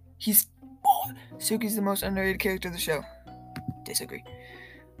 Disagree. Suki's the most underrated character of the show. Disagree.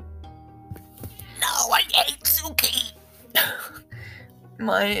 No, I hate Suki.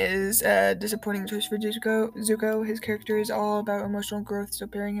 Mine is a disappointing choice for Zuko. His character is all about emotional growth, so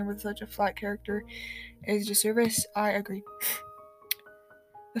pairing him with such a flat character is a disservice. I agree.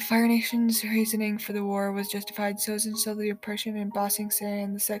 The Fire Nation's reasoning for the war was justified, so since the oppression and Bossing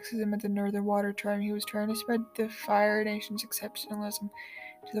and the sexism of the Northern Water Tribe, he was trying to spread the Fire Nation's exceptionalism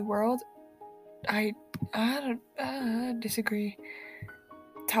to the world. I disagree.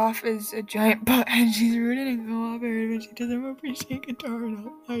 Toph is a giant butt and she's rude and cooperative and she doesn't appreciate Katara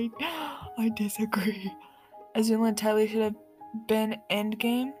enough. I disagree. Azula and Ty Lee should have been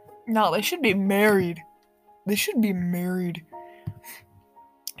endgame. No, they should be married.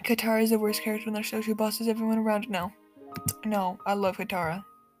 Katara is the worst character in the show. She bosses everyone around. No, I love Katara.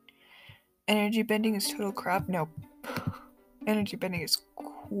 Energy bending is total crap. No. Energy bending is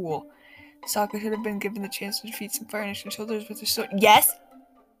cool. Sokka should have been given the chance to defeat some Fire Nation soldiers with his sword. Yes!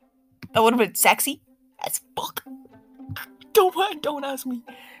 That would have been sexy as fuck. Don't ask me.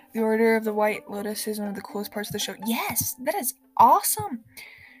 The Order of the White Lotus is one of the coolest parts of the show. Yes! That is awesome!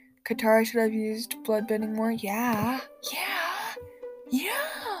 Katara should have used bloodbending more. Yeah.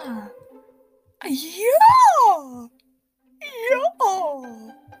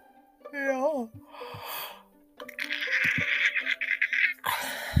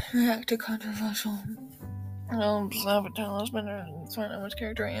 React to controversial. Sabotage husband. It's fine how much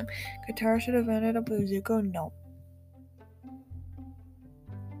character I am. Katara should have ended up with Zuko. No.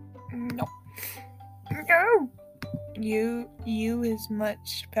 You is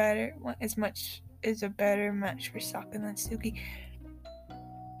much better. Is a better match for Sokka than Suki.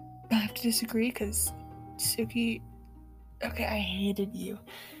 I have to disagree because Suki. Okay, I hated you,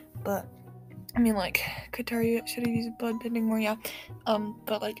 but I mean, like, Katara should have used bloodbending more, yeah.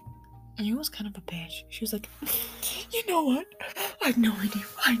 But like, you was kind of a bitch. She was like, you know what? I've known you.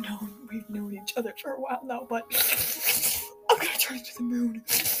 I know we've known each other for a while now, but I'm gonna turn you to the moon.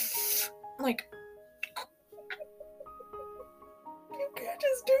 Like, you can't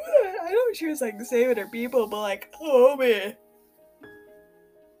just do that. I know she was like saving her people, but like, oh man,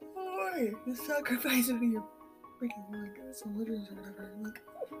 you're sacrificing your freaking like soldiers or whatever. Like,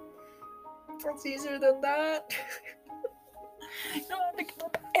 what's easier than that? I don't have to give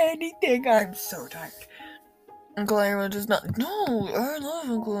up anything. I'm so tired. Uncle Iroh does not. No, I love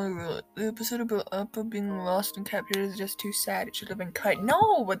Uncle Iroh. The episode about Appa being lost and captured is just too sad. It should have been cut.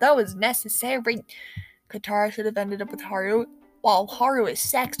 No, but that was necessary. Katara should have ended up with Haru. While Haru is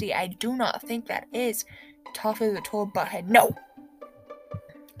sexy, I do not think that is. Toph is a total butthead. No.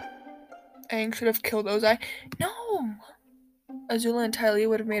 Aang should have killed Ozai. No. Azula and Ty Lee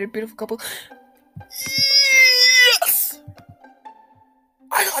would have made a beautiful couple. Yes!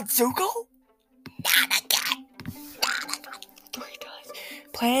 I got Zuko? Not again. 3 times.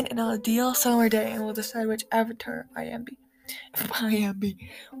 Plan an ideal summer day and we'll decide which avatar I am.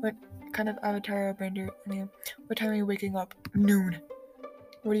 What kind of avatar I am. What time are you waking up? Noon.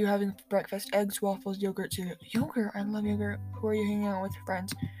 What are you having for breakfast? Eggs, waffles, yogurt, cereal. Yogurt? I love yogurt. Who are you hanging out with?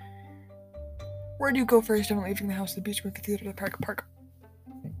 Friends. Where do you go first? I'm leaving the house, the beach, movie theater, the park.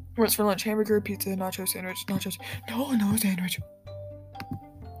 What's for lunch? Hamburger, pizza, nacho, sandwich. Nachos. No sandwich.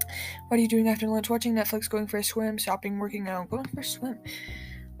 What are you doing after lunch? Watching Netflix, going for a swim, shopping, working out, going for a swim.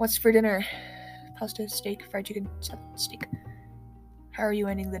 What's for dinner? Pasta, steak, fried chicken, salad, steak. How are you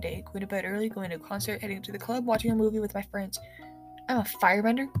ending the day? Going to bed early, going to a concert, heading to the club, watching a movie with my friends. I'm a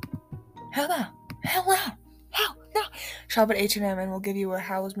firebender? Hell no. Shop at H&M and we'll give you a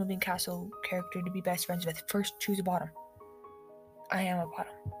Howl's Moving Castle character to be best friends with. First, choose a bottom. I am a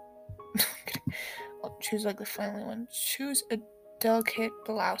bottom. I'll choose like the friendly one. Choose a delicate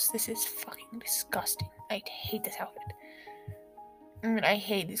blouse. This is fucking disgusting. I hate this outfit. I mean, I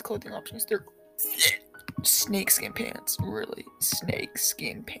hate these clothing options. They're snakeskin pants. Really.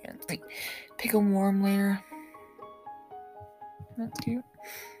 Snakeskin pants. Like, pick a warm layer. That's cute.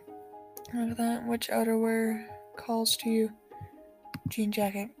 Look at that. Which outerwear calls to you? Jean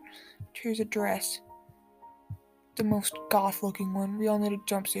jacket. Choose a dress. The most goth looking one. We all need a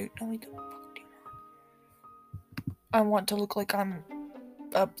jumpsuit. No, we don't fucking do. I want to look like I'm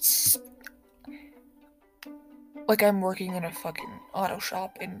like I'm working in a fucking auto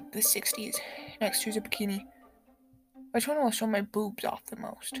shop in the 60s. Next, choose a bikini. Which one will show my boobs off the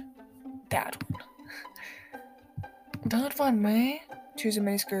most? That one. That one, man. Choose a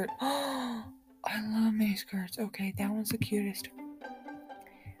miniskirt. Oh, I love miniskirts. Okay, that one's the cutest.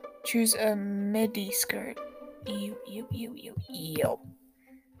 Choose a midi skirt. Ew.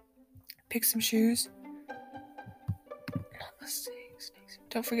 Pick some shoes. Not the snakes.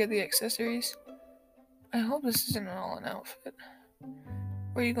 Don't forget the accessories. I hope this isn't all an outfit.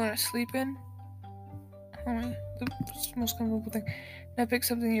 Where are you going to sleep in? The most comfortable thing. Now pick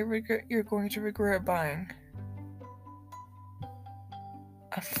something you're going to regret buying.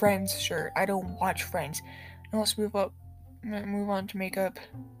 A Friends shirt. I don't watch Friends. Now let's move on to makeup.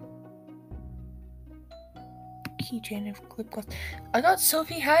 Keychain of lip gloss. I got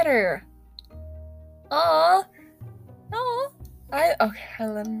Sophie Hatter. Aww. Okay.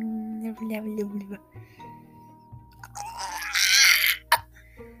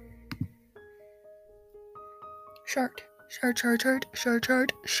 Short.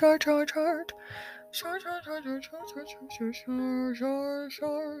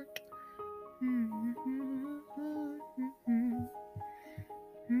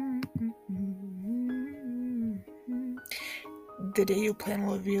 The day you plan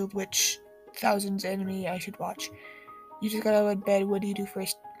will reveal which thousands enemy I should watch. You just got out of bed. What do you do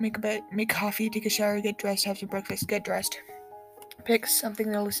first? Make a bed, make coffee, take a shower, get dressed, have some breakfast, get dressed. Pick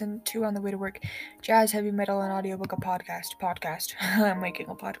something to listen to on the way to work. Jazz, heavy metal, an audiobook, a podcast. I'm making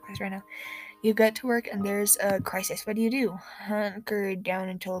a podcast right now. You get to work and there's a crisis. What do? Hunker down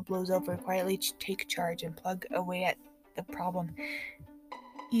until it blows over. Quietly take charge and plug away at the problem.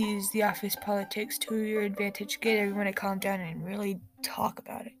 Use the office politics to your advantage. Get everyone to calm down and really talk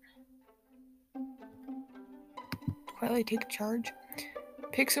about it. Quietly take charge.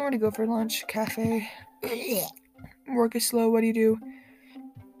 Pick somewhere to go for lunch. Cafe. Work is slow. What do?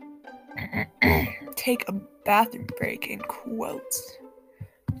 Take a bathroom break in quotes.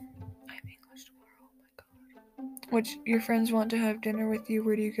 I have English tomorrow. Oh my god. Which your friends want to have dinner with you.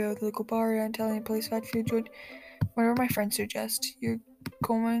 Where do you go? The local bar, an Italian place, fast food joint. Whatever my friends suggest. You're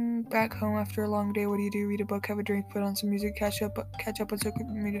going back home after a long day. What do? Read a book, have a drink, put on some music, catch up on social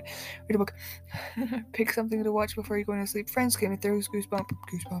media, read a book. Pick something to watch before you're going to sleep. Friends, Game of Thrones,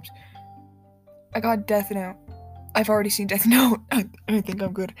 Goosebumps. I got Death Note. I've already seen Death Note. I think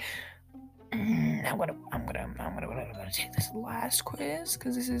I'm good. I'm gonna take this last quiz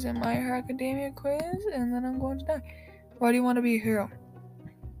because this is a My Hero Academia quiz, and then I'm going to die. Why do you want to be a hero?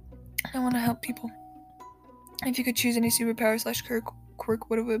 I want to help people. If you could choose any superpower / quirk,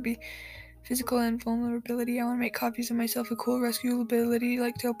 what would it be? Physical invulnerability. I want to make copies of myself. A cool rescue ability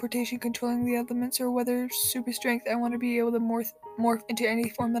like teleportation, controlling the elements, or weather. Super strength. I want to be able to morph into any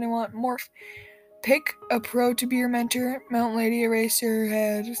form that I want. Morph. Pick a pro to be your mentor. Mount Lady,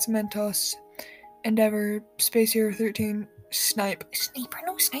 Eraserhead, Cementos, Endeavor, Space Hero 13, Sniper,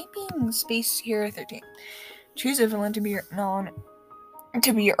 no sniping, Space Hero 13. Choose a villain to be your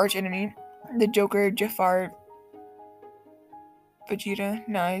arch enemy. The Joker, Jafar, Vegeta,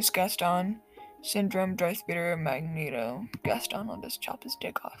 Nice, Gaston, Syndrome, Darth Vader, Magneto. Gaston will just chop his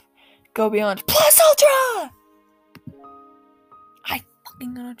dick off. Go Beyond, Plus Ultra! I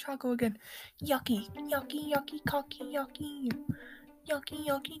fucking gonna Choco again. Yucky, cocky, yucky.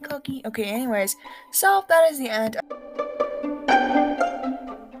 Okay, anyways, so that is the end.